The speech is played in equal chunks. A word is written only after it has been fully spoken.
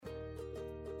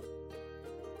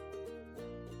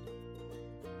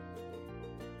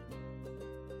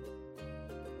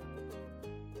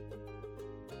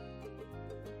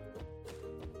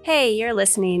Hey, you're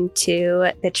listening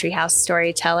to The Treehouse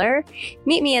Storyteller.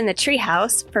 Meet me in the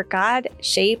treehouse for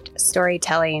God-shaped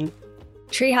storytelling.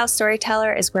 Treehouse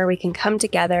Storyteller is where we can come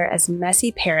together as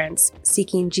messy parents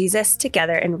seeking Jesus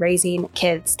together and raising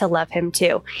kids to love him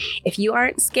too. If you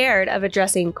aren't scared of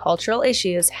addressing cultural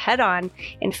issues head on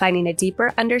and finding a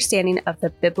deeper understanding of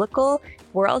the biblical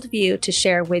worldview to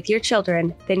share with your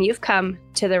children, then you've come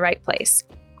to the right place.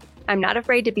 I'm not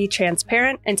afraid to be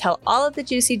transparent and tell all of the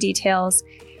juicy details.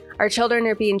 Our children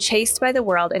are being chased by the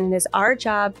world, and it is our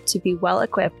job to be well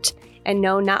equipped and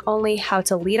know not only how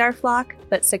to lead our flock,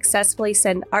 but successfully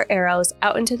send our arrows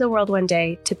out into the world one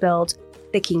day to build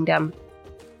the kingdom.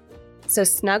 So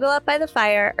snuggle up by the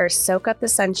fire or soak up the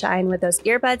sunshine with those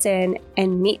earbuds in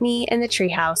and meet me in the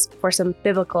treehouse for some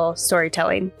biblical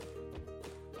storytelling.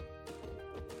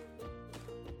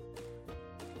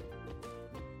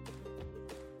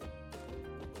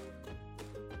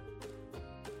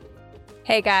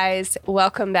 Hey guys,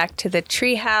 welcome back to the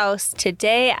Treehouse.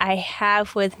 Today I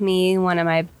have with me one of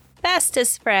my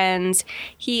bestest friends.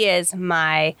 He is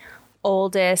my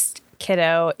oldest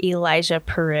kiddo, Elijah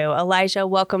Pierrou. Elijah,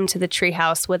 welcome to the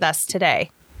Treehouse with us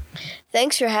today.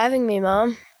 Thanks for having me,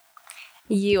 Mom.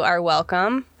 You are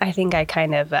welcome. I think I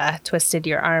kind of twisted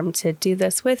your arm to do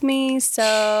this with me.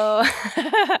 So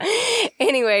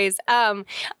anyways,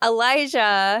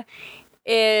 Elijah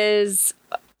is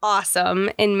awesome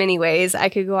in many ways. I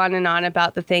could go on and on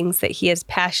about the things that he is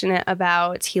passionate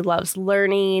about. He loves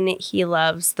learning. He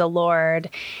loves the Lord.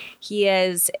 He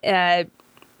is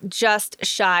just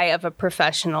shy of a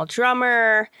professional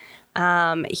drummer.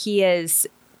 He is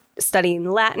studying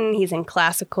Latin. He's in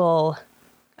classical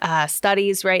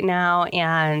studies right now,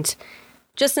 and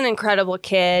just an incredible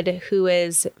kid who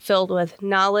is filled with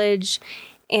knowledge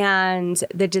and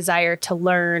the desire to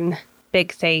learn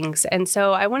big things. And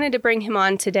so I wanted to bring him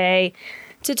on today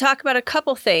to talk about a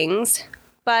couple things.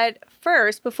 But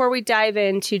first, before we dive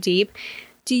in too deep,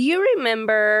 do you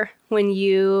remember when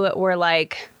you were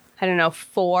like,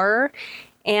 4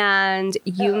 and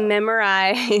you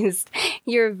memorized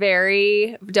your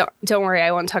don't worry,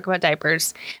 I won't talk about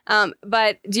diapers.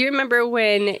 But do you remember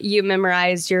when you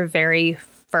memorized your very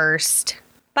first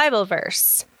Bible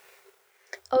verse?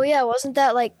 Oh yeah, wasn't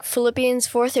that like Philippians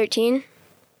 4:13?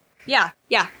 Yeah.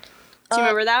 Do you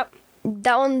remember that?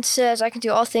 That one says, I can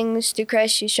do all things through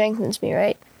Christ who strengthens me,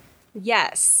 right?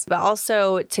 Yes, but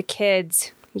also to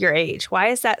kids your age. Why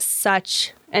is that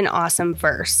such an awesome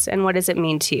verse, and what does it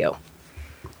mean to you?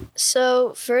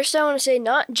 So first I want to say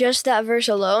not just that verse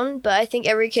alone, but I think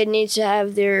every kid needs to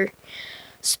have their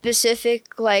specific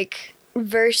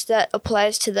verse that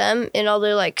applies to them in all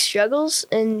their struggles.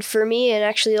 And for me, and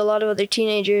actually a lot of other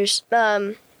teenagers,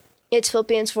 it's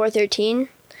Philippians 4:13.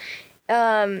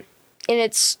 And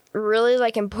it's really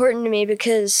important to me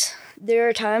because there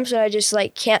are times when I just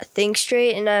can't think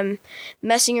straight and I'm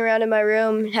messing around in my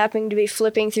room, happening to be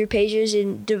flipping through pages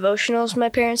in devotionals my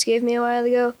parents gave me a while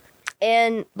ago.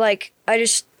 And I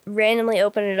just randomly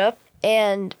open it up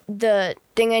and the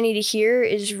thing I need to hear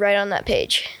is right on that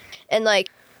page. And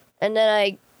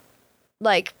then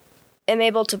I am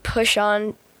able to push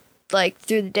on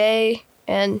through the day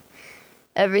and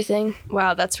everything.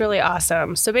 Wow, that's really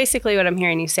awesome. So basically what I'm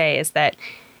hearing you say is that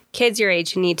kids your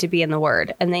age need to be in the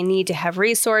Word, and they need to have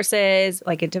resources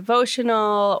like a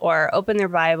devotional or open their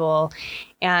Bible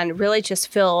and really just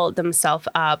fill themselves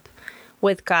up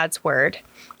with God's Word.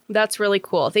 That's really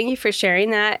cool. Thank you for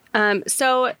sharing that.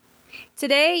 So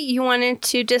today you wanted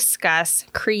to discuss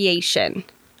creation.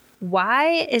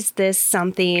 Why is this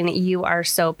something you are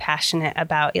so passionate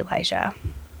about, Elijah?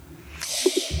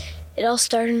 It all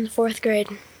started in the 4th grade.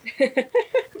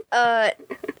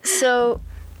 So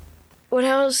when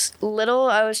I was little,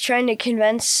 I was trying to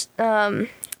convince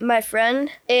my friend,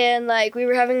 and we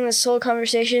were having this whole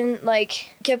conversation,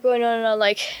 kept going on and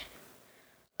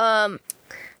on,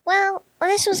 well,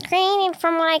 this was created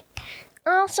from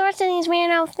all sorts of these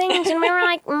weirdo things, and we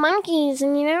were monkeys,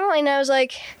 and and I was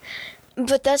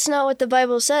but that's not what the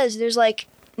Bible says. There's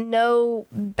no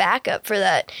backup for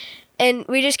that. And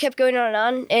we just kept going on and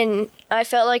on, and I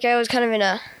felt like I was kind of in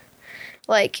a,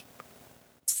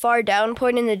 far down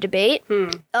point in the debate.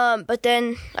 But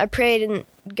then I prayed, and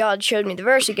God showed me the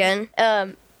verse again.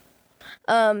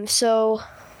 So,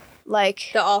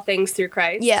 the all things through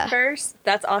Christ verse?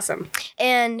 That's awesome.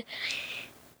 And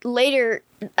later,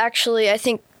 I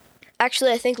think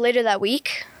later that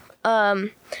week,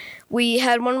 we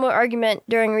had one more argument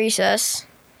during recess.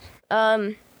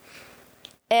 And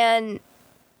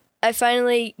I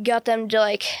finally got them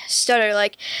to stutter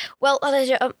well,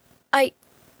 Elijah,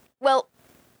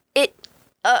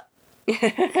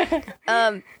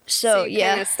 So you yeah.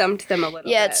 kind of stumped them a little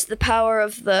bit. Yeah, it's the power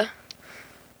of the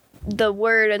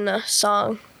word and the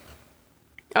song.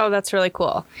 Oh, that's really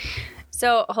cool.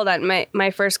 So hold on.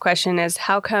 My first question is,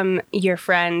 how come your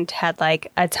friend had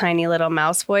like a tiny little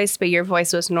mouse voice, but your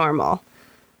voice was normal?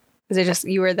 Is it just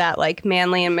you were that like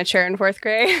manly and mature in fourth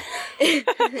grade? Oh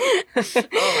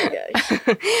my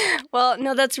gosh. Well,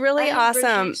 no, that's really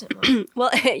awesome. Well,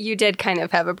 you did kind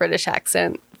of have a British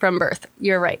accent from birth.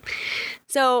 You're right.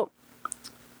 So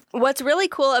what's really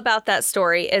cool about that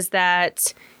story is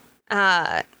that,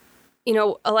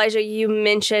 Elijah, you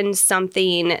mentioned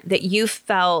something that you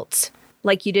felt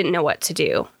like you didn't know what to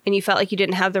do, and you felt like you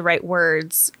didn't have the right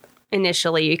words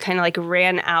initially. You kind of like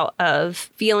ran out of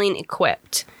feeling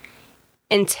equipped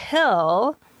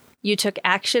until you took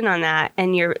action on that,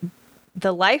 and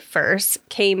the life verse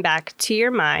came back to your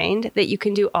mind that you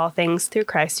can do all things through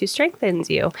Christ who strengthens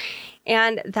you.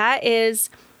 And that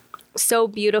is so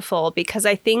beautiful, because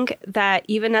I think that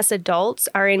even as adults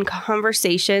are in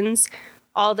conversations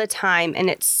all the time, and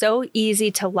it's so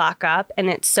easy to lock up, and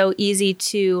it's so easy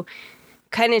to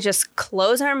kind of just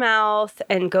close our mouth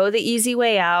and go the easy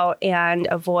way out and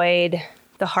avoid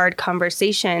the hard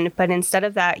conversation. But instead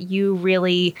of that, you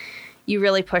really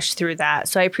push through that.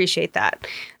 So I appreciate that.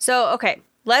 So, okay,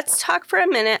 let's talk for a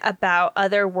minute about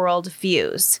other world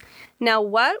views. Now,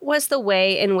 what was the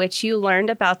way in which you learned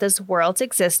about this world's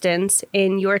existence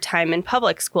in your time in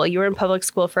public school? You were in public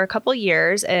school for a couple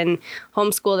years and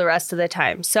homeschool the rest of the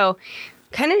time. So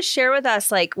kind of share with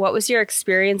us, like, what was your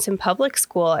experience in public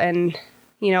school? And,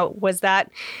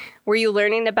 were you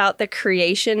learning about the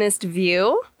creationist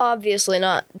view? Obviously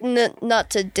not.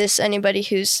 Not to diss anybody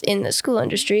who's in the school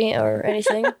industry or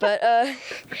anything, but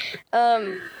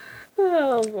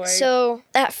Oh boy. So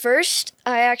at first,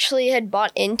 I actually had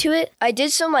bought into it. I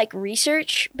did some like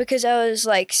research because I was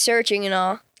like searching and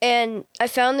all, and I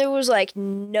found there was like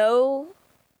no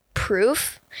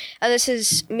proof. And this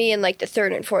is me in like the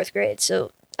 3rd and 4th grade.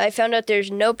 So I found out there's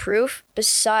no proof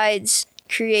besides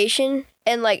creation.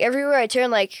 And like everywhere I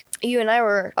turn, like you and I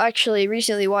were actually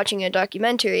recently watching a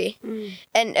documentary,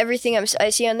 and everything I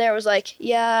see on there was like,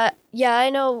 yeah, I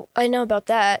know about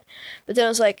that. But then I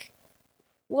was like,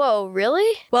 whoa,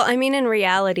 really? Well, I mean, in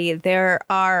reality, there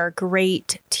are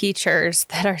great teachers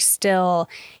that are still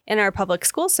in our public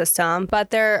school system,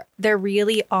 but there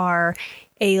really are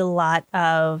a lot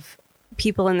of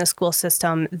people in the school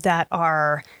system that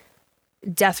are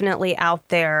definitely out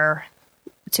there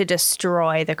to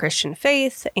destroy the Christian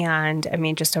faith. And I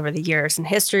mean, just over the years in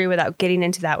history, without getting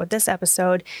into that with this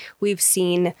episode, we've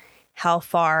seen how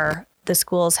far the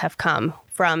schools have come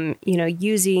from,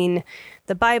 using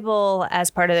the Bible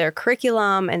as part of their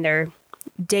curriculum and their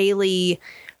daily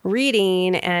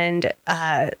reading and,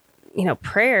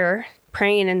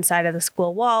 praying inside of the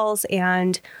school walls.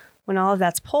 And when all of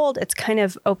that's pulled, it's kind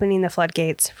of opening the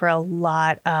floodgates for a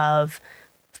lot of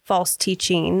false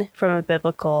teaching from a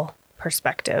biblical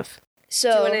perspective.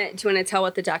 So do you want to tell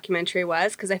what the documentary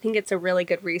was? Because I think it's a really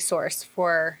good resource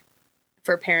for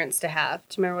parents to have.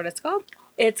 Do you remember what it's called?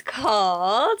 It's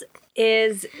called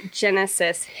Is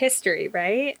Genesis History,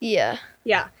 right? Yeah.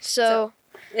 Yeah. So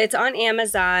it's on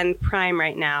Amazon Prime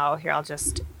right now. Here, I'll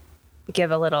just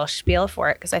give a little spiel for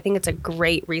it because I think it's a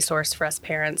great resource for us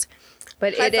parents.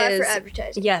 But high five for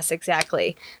advertising. Yes,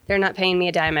 exactly. They're not paying me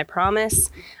a dime, I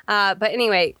promise. But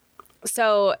anyway,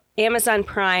 so Amazon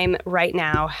Prime right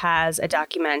now has a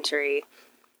documentary,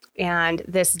 and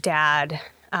this dad,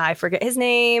 I forget his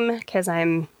name because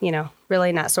I'm,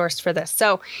 really not sourced for this.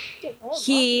 So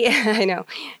I know.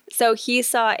 So he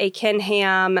saw a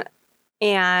Kinham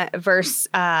verse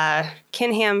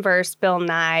Bill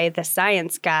Nye, the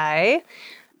science guy,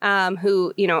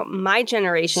 who, my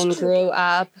generation grew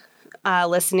up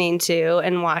listening to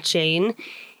and watching,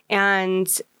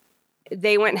 and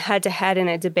they went head to head in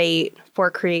a debate for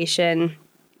creation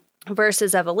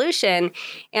versus evolution.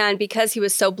 And because he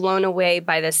was so blown away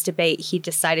by this debate, he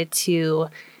decided to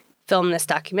film this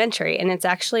documentary. And it's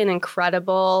actually an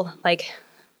incredible,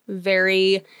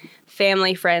 very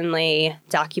family-friendly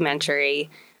documentary.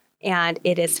 And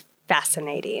it is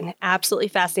fascinating, absolutely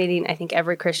fascinating. I think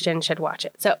every Christian should watch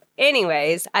it. So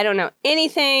anyways, I don't know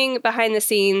anything behind the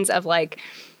scenes of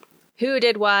who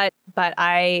did what, but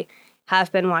I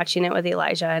have been watching it with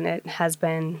Elijah, and it has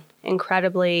been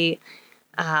incredibly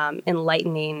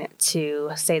enlightening,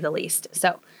 to say the least.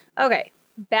 So, okay,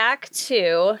 back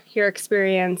to your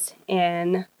experience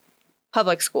in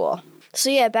public school. So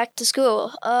yeah, back to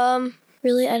school.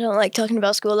 Really, I don't like talking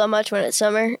about school that much when it's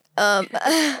summer.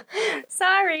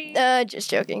 Sorry. Just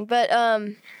joking. But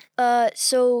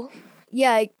so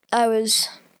yeah, I was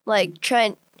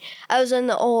trying. I was in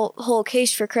the whole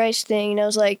Case for Christ thing, and I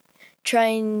was like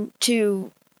trying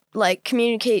to like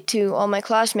communicate to all my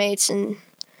classmates, and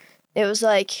it was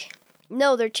like,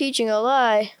 no, they're teaching a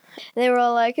lie. And they were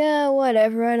all like,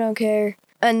 whatever, I don't care.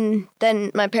 And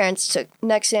then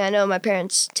next thing I know, my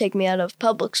parents take me out of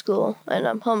public school, and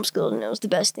I'm homeschooled, and it was the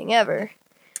best thing ever.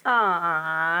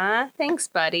 Aw, thanks,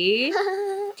 buddy.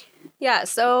 Yeah,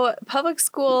 so public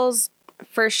schools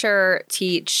for sure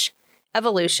teach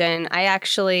evolution.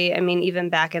 Even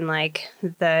back in like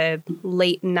the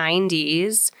late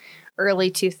 90s, early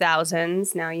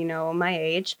 2000s, now you know my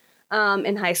age,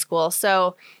 in high school.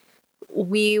 So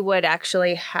we would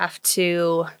actually have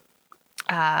to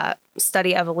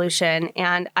study evolution.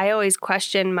 And I always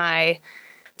question my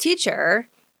teacher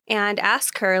and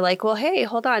ask her, like, well, hey,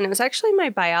 hold on. It was actually my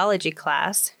biology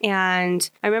class. And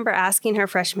I remember asking her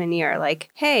freshman year, like,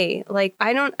 hey, like,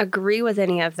 I don't agree with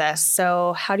any of this.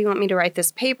 So how do you want me to write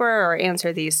this paper or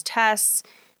answer these tests?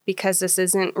 Because this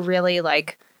isn't really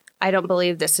like, I don't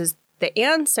believe this is the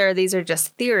answer. These are just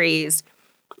theories.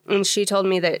 And she told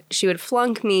me that she would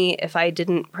flunk me if I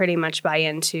didn't pretty much buy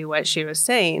into what she was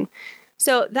saying.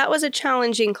 So that was a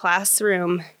challenging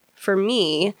classroom for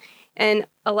me. And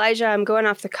Elijah, I'm going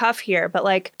off the cuff here, but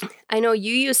like, I know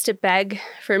you used to beg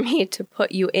for me to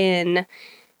put you in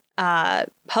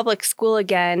public school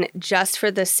again, just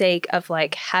for the sake of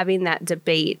like having that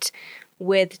debate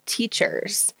with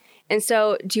teachers. And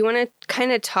so do you want to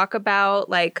kind of talk about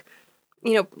like,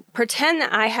 pretend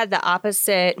that I had the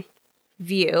opposite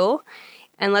view,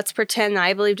 and let's pretend that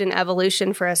I believed in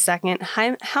evolution for a second.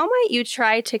 How might you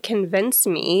try to convince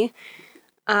me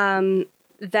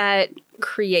that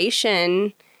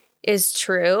creation is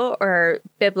true or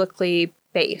biblically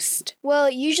based? Well,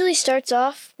 it usually starts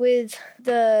off with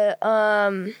the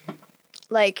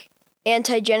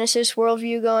anti-Genesis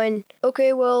worldview going,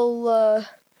 okay, well,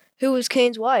 who was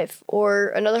Cain's wife? Or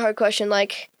another hard question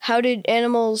like, how did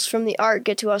animals from the ark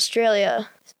get to Australia?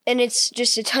 And it's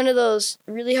just a ton of those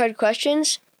really hard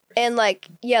questions. And like,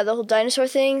 yeah, the whole dinosaur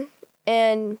thing.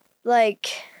 And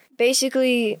like,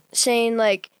 basically saying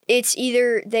like, it's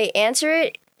either they answer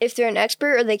it if they're an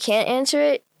expert or they can't answer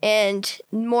it. And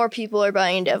more people are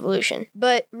buying into evolution.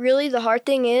 But really the hard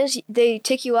thing is they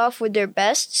tick you off with their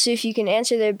best. So if you can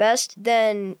answer their best,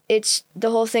 then it's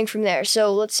the whole thing from there.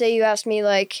 So let's say you asked me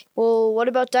like, well, what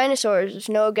about dinosaurs? If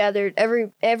Noah gathered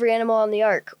every animal on the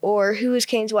ark, or who was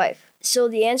Cain's wife? So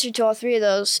the answer to all three of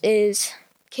those is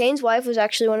Cain's wife was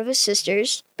actually one of his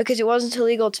sisters, because it wasn't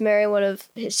illegal to marry one of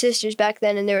his sisters back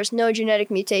then, and there was no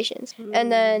genetic mutations.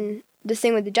 And then the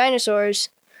thing with the dinosaurs,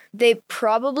 they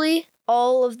probably,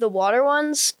 all of the water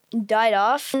ones died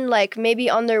off, and like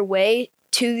maybe on their way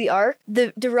to the ark,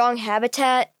 the wrong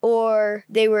habitat, or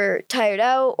they were tired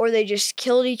out, or they just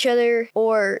killed each other,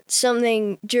 or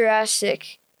something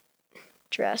Jurassic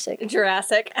like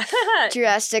that.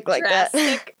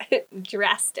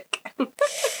 Jurassic.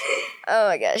 Oh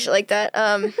my gosh, like that.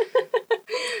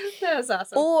 That was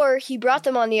awesome. Or he brought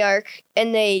them on the ark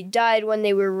and they died when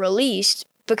they were released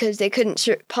because they couldn't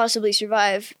possibly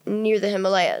survive near the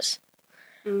Himalayas.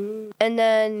 And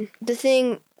then the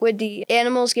thing with the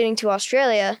animals getting to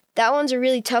Australia, that one's a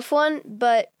really tough one,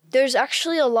 but there's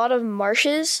actually a lot of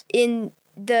marshes in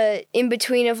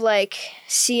between of like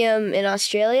Siam in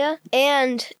Australia,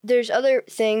 and there's other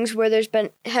things where there's been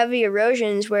heavy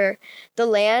erosions where the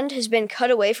land has been cut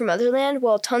away from other land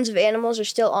while tons of animals are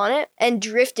still on it and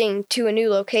drifting to a new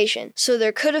location. So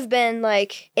there could have been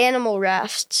like animal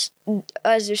rafts,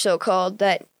 as they're so called,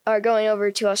 that are going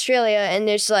over to Australia, and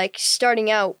there's like starting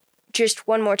out just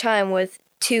one more time with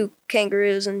 2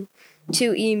 kangaroos and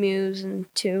 2 emus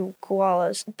and 2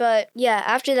 koalas. But yeah,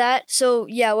 after that, so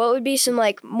yeah, what would be some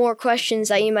like more questions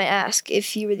that you might ask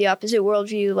if you were the opposite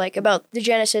worldview, like about the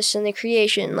Genesis and the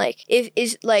creation? Like,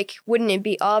 wouldn't it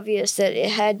be obvious that it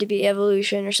had to be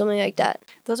evolution or something like that?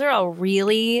 Those are all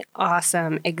really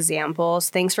awesome examples.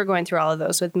 Thanks for going through all of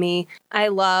those with me. I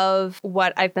love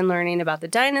what I've been learning about the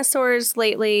dinosaurs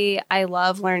lately. I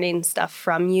love learning stuff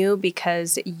from you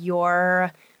because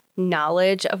your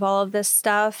knowledge of all of this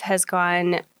stuff has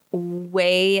gone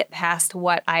way past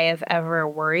what I have ever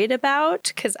worried about,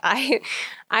 because I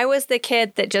was the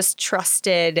kid that just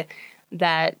trusted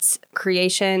that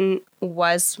creation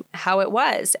was how it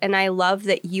was. And I love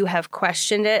that you have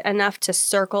questioned it enough to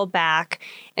circle back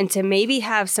and to maybe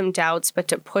have some doubts, but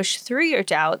to push through your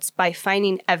doubts by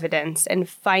finding evidence and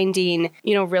finding,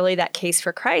 really that case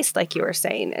for Christ, like you were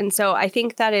saying. And so I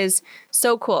think that is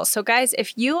so cool. So guys,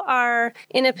 if you are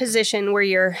in a position where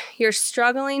you're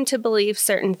struggling to believe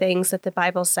certain things that the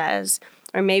Bible says,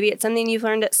 or maybe it's something you've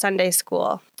learned at Sunday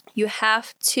school, You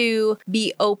have to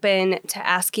be open to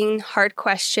asking hard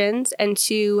questions and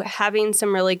to having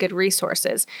some really good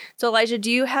resources. So, Elijah,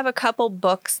 do you have a couple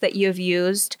books that you have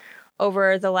used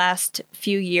over the last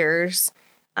few years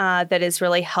that has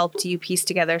really helped you piece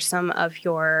together some of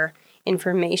your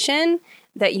information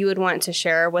that you would want to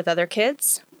share with other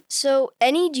kids? So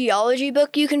any geology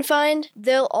book you can find,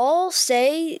 they'll all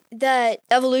say that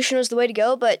evolution was the way to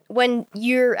go, but when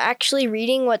you're actually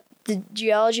reading what the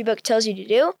geology book tells you to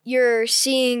do, you're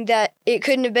seeing that it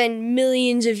couldn't have been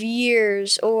millions of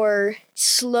years or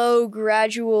slow,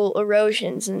 gradual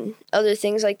erosions and other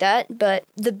things like that. But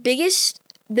the biggest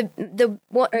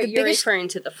You're referring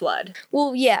to the flood.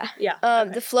 Well, yeah. Yeah.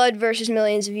 Okay. The flood versus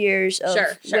millions of years of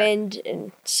wind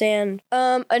and sand.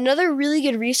 Another really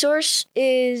good resource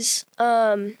is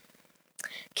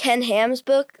Ken Ham's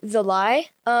book, The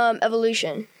Lie,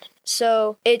 Evolution.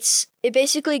 So it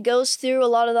basically goes through a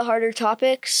lot of the harder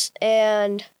topics,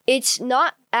 and it's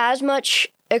not as much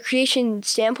a creation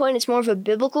standpoint. It's more of a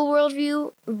biblical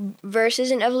worldview versus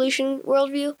an evolution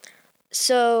worldview.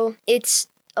 So it's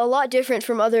a lot different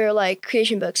from other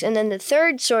creation books. And then the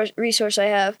third resource I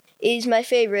have is my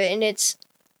favorite, and it's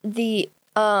the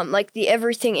the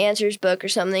Everything Answers book or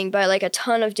something by a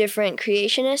ton of different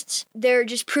creationists. They're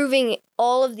just proving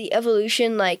all of the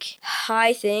evolution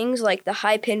high things, the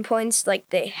high pinpoints that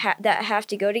have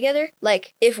to go together.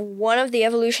 If one of the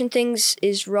evolution things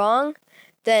is wrong,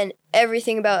 then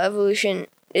everything about evolution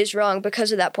is wrong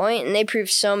because of that point, and they prove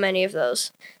so many of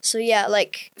those. So yeah,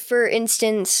 for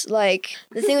instance, the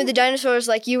thing with the dinosaurs,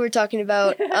 you were talking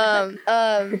about,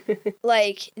 their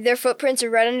footprints are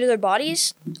right under their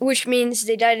bodies, which means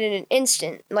they died in an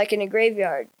instant, in a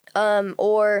graveyard.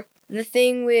 Or the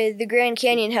thing with the Grand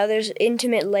Canyon, how there's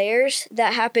intimate layers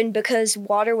that happened because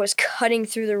water was cutting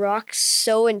through the rock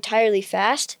so entirely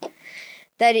fast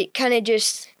that it kind of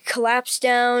just collapsed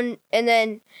down. And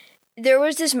then there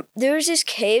was this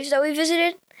caves that we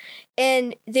visited,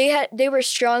 and they were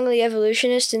strongly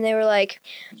evolutionist, and they were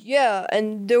yeah,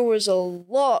 and there was a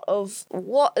lot of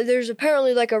there's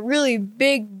apparently a really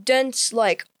big dense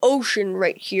ocean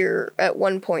right here at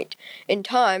one point in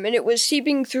time, and it was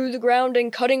seeping through the ground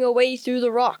and cutting away through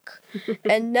the rock.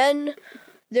 And then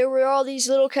there were all these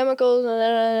little chemicals,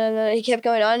 and he kept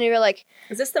going on, and you were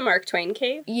is this the Mark Twain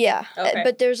cave? Yeah. Okay.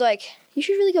 But there's you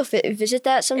should really go visit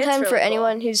that sometime. Really for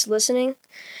anyone cool. who's listening.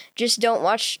 Just don't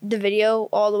watch the video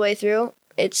all the way through.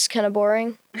 It's kind of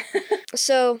boring.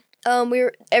 So,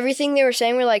 everything they were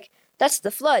saying, we're that's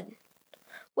the flood.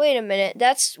 Wait a minute,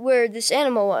 that's where this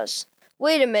animal was.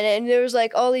 Wait a minute, and there was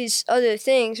all these other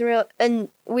things, and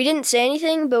we didn't say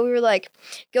anything, but we were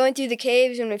going through the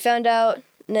caves, and we found out,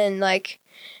 and then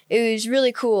it was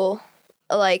really cool.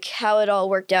 How it all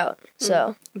worked out.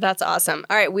 So that's awesome.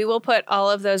 All right, we will put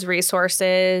all of those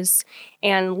resources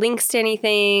and links to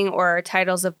anything or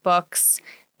titles of books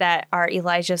that are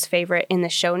Elijah's favorite in the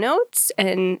show notes,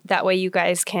 and that way you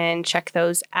guys can check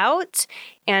those out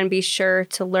and be sure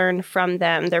to learn from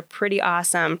them. They're pretty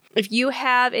awesome. If you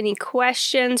have any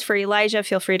questions for Elijah,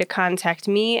 feel free to contact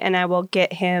me and I will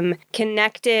get him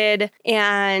connected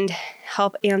and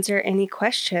help answer any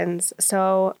questions.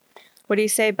 So what do you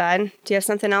say, bud? Do you have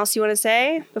something else you want to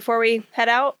say before we head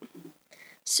out?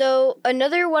 So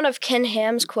another one of Ken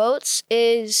Ham's quotes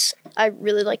is, I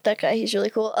really like that guy. He's really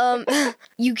cool.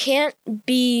 You can't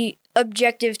be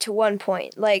objective to one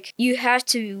point. You have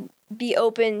to be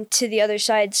open to the other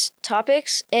side's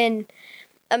topics. And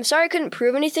I'm sorry I couldn't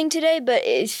prove anything today, but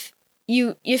if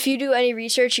you do any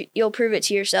research, you'll prove it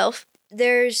to yourself.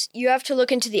 You have to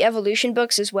look into the evolution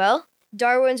books as well.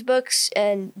 Darwin's books,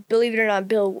 and believe it or not,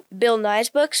 Bill Nye's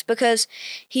books, because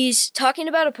he's talking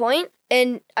about a point,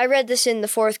 and I read this in the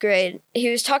 4th grade. He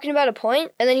was talking about a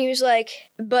point, and then he was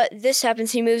but this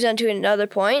happens, he moves on to another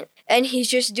point, and he's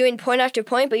just doing point after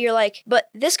point, but you're but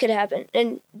this could happen,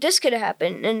 and this could have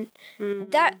happened,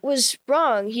 and that was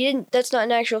wrong. That's not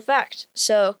an actual fact.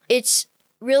 So it's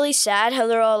really sad how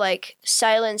they're all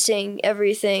silencing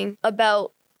everything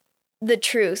about the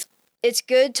truth. It's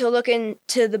good to look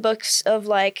into the books of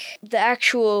the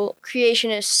actual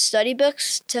creationist study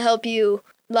books to help you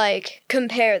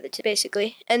compare the two,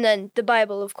 basically. And then the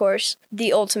Bible, of course,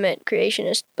 the ultimate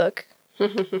creationist book.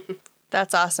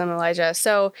 That's awesome, Elijah.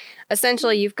 So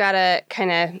essentially you've got to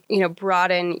kind of,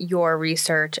 broaden your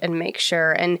research and make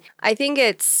sure. And I think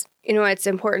it's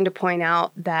important to point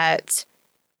out that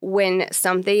when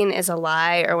something is a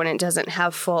lie or when it doesn't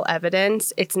have full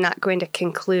evidence, it's not going to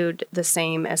conclude the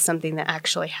same as something that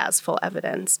actually has full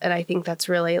evidence. And I think that's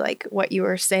really like what you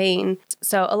were saying.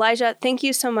 So Elijah, thank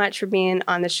you so much for being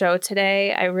on the show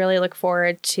today. I really look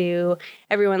forward to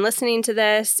everyone listening to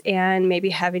this and maybe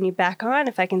having you back on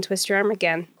if I can twist your arm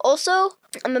again. Also,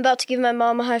 I'm about to give my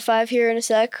mom a high five here in a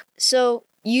sec. So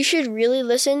you should really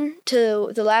listen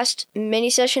to the last mini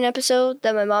session episode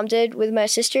that my mom did with my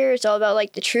sister. It's all about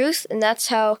like the truth, and that's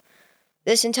how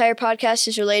this entire podcast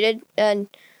is related. And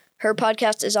her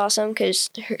podcast is awesome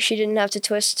because she didn't have to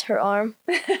twist her arm.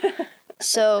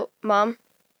 So, Mom,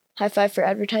 high five for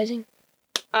advertising.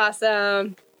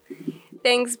 Awesome.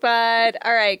 Thanks, bud.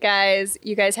 All right, guys.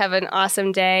 You guys have an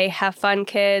awesome day. Have fun,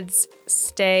 kids.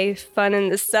 Stay fun in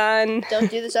the sun. Don't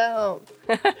do this at home.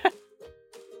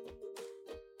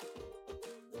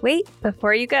 Wait,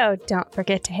 before you go, don't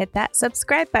forget to hit that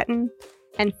subscribe button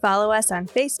and follow us on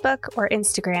Facebook or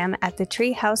Instagram at The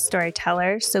Treehouse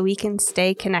Storyteller so we can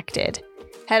stay connected.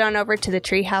 Head on over to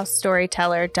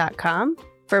thetreehousestoryteller.com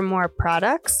for more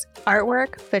products,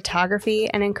 artwork, photography,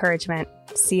 and encouragement.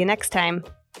 See you next time.